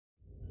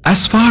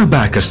As far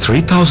back as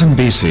 3000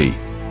 BC,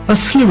 a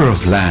sliver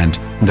of land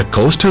in the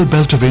coastal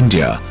belt of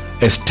India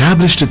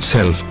established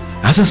itself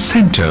as a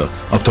center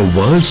of the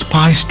world's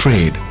spice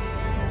trade.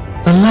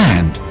 A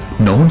land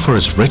known for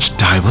its rich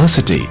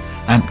diversity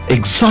and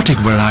exotic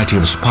variety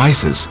of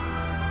spices,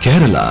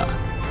 Kerala.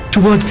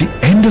 Towards the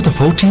end of the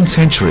 14th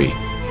century,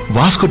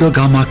 Vasco da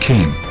Gama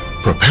came,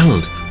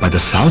 propelled by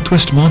the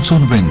southwest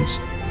monsoon winds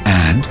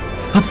and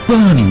a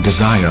burning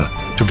desire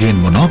to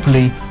gain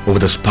monopoly over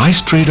the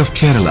spice trade of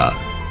Kerala.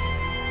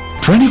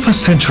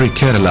 21st century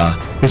Kerala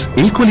is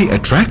equally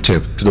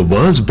attractive to the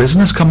world's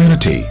business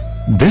community.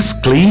 This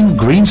clean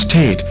green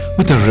state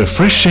with a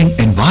refreshing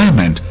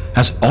environment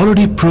has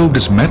already proved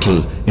its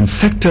mettle in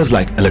sectors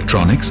like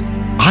electronics,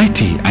 IT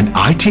and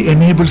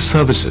IT-enabled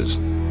services,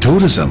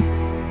 tourism,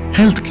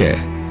 healthcare,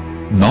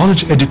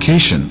 knowledge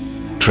education,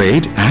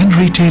 trade and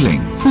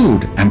retailing,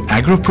 food and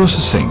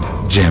agro-processing,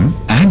 gem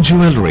and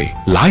jewelry,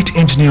 light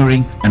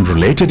engineering and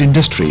related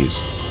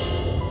industries.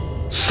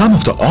 Some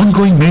of the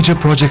ongoing major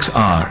projects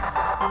are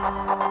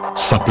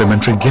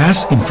Supplementary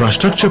Gas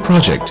Infrastructure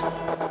Project,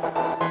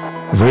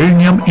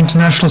 Meridien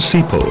International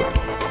Seaport,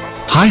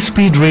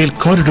 High-Speed Rail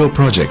Corridor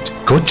Project,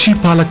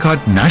 Kochi-Palakkad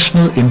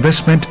National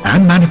Investment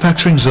and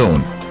Manufacturing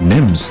Zone,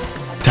 NIMS,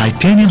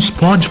 Titanium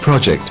Sponge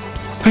Project,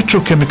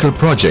 Petrochemical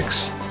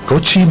Projects,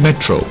 Kochi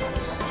Metro,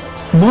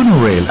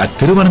 Monorail at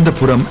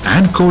Thiruvananthapuram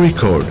and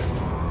Kozhikode,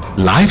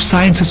 Life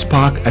Sciences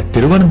Park at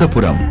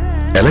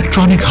Thiruvananthapuram,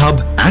 Electronic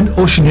Hub and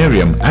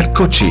Oceanarium at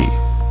Kochi.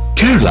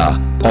 Kerala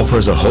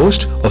offers a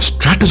host of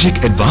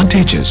strategic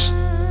advantages,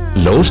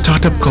 low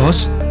startup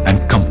costs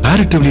and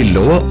comparatively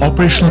lower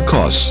operational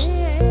costs.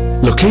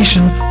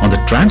 Location on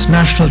the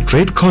transnational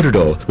trade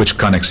corridor which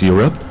connects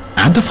Europe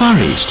and the Far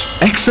East.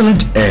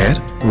 Excellent air,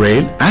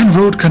 rail and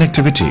road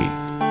connectivity.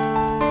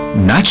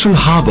 Natural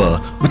harbour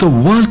with a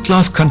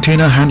world-class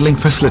container handling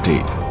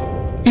facility.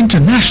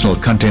 International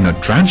container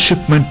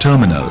transshipment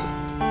terminal.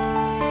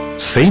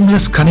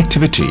 Seamless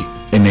connectivity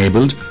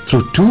enabled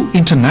through 2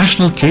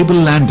 international cable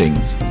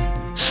landings.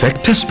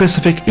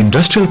 Sector-specific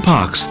industrial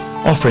parks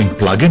offering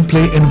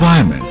plug-and-play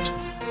environment.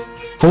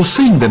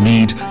 Foreseeing the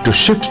need to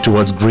shift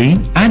towards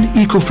green and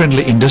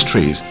eco-friendly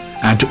industries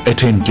and to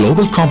attain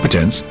global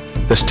competence,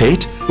 the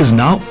state is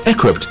now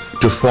equipped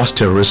to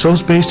foster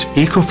resource-based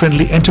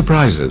eco-friendly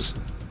enterprises.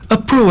 A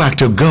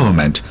proactive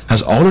government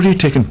has already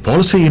taken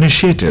policy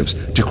initiatives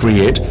to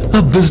create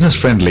a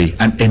business-friendly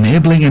and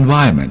enabling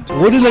environment.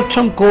 1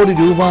 lakh crore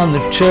രൂപ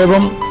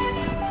നിക്ഷേപം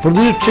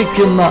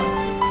പ്രതീക്ഷിക്കുന്ന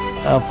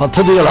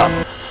പദ്ധതികളാണ്.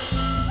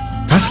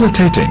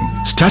 Facilitating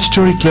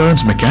statutory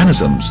clearance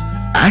mechanisms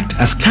act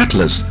as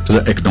catalysts to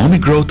the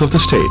economic growth of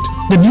the state.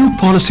 The new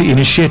policy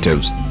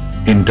initiatives,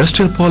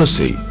 industrial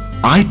policy,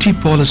 IT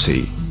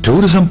policy,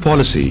 tourism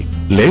policy,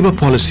 labor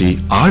policy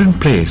are in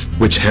place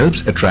which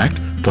helps attract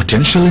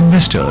potential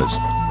investors.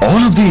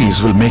 All of these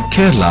will make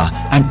Kerala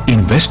an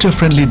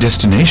investor-friendly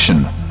destination,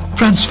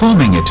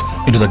 transforming it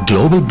into the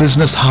global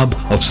business hub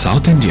of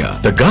South India.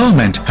 The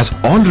government has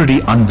already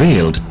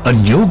unveiled a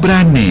new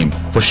brand name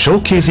for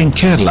showcasing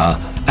Kerala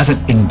as an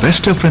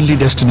investor-friendly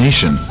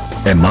destination,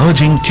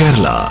 Emerging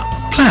Kerala.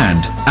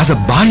 Planned as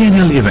a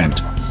biennial event,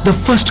 the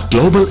first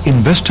Global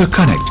Investor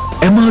Connect,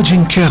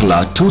 Emerging Kerala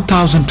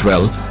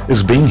 2012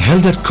 is being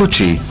held at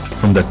Kochi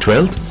from the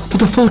 12th to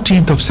the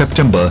 14th of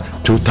September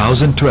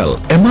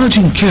 2012.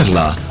 Emerging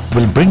Kerala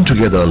will bring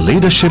together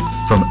leadership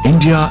from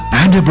India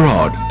and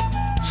abroad,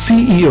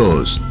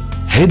 CEOs,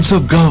 heads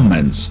of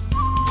governments,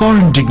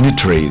 foreign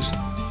dignitaries,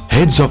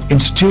 heads of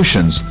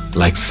institutions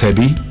like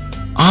SEBI,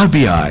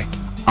 RBI,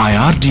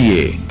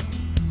 IRDA,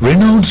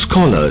 renowned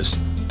scholars,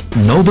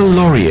 Nobel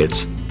laureates,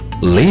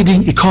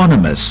 leading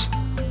economists,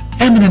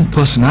 eminent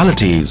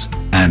personalities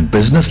and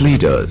business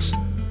leaders.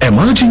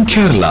 Emerging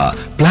Kerala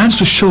plans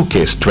to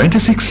showcase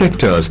 26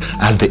 sectors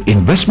as the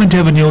investment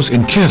avenues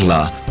in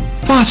Kerala,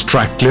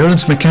 fast-track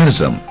clearance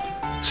mechanism,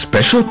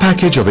 special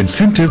package of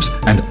incentives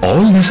and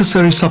all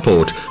necessary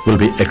support will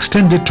be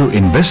extended to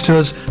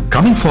investors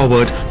coming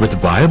forward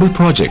with viable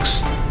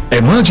projects.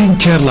 Emerging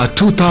Kerala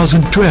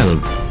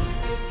 2012.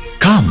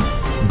 Come,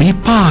 be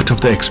part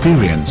of the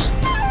experience,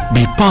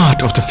 be part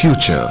of the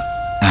future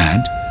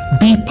and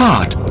be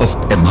part of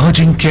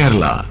Emerging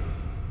Kerala.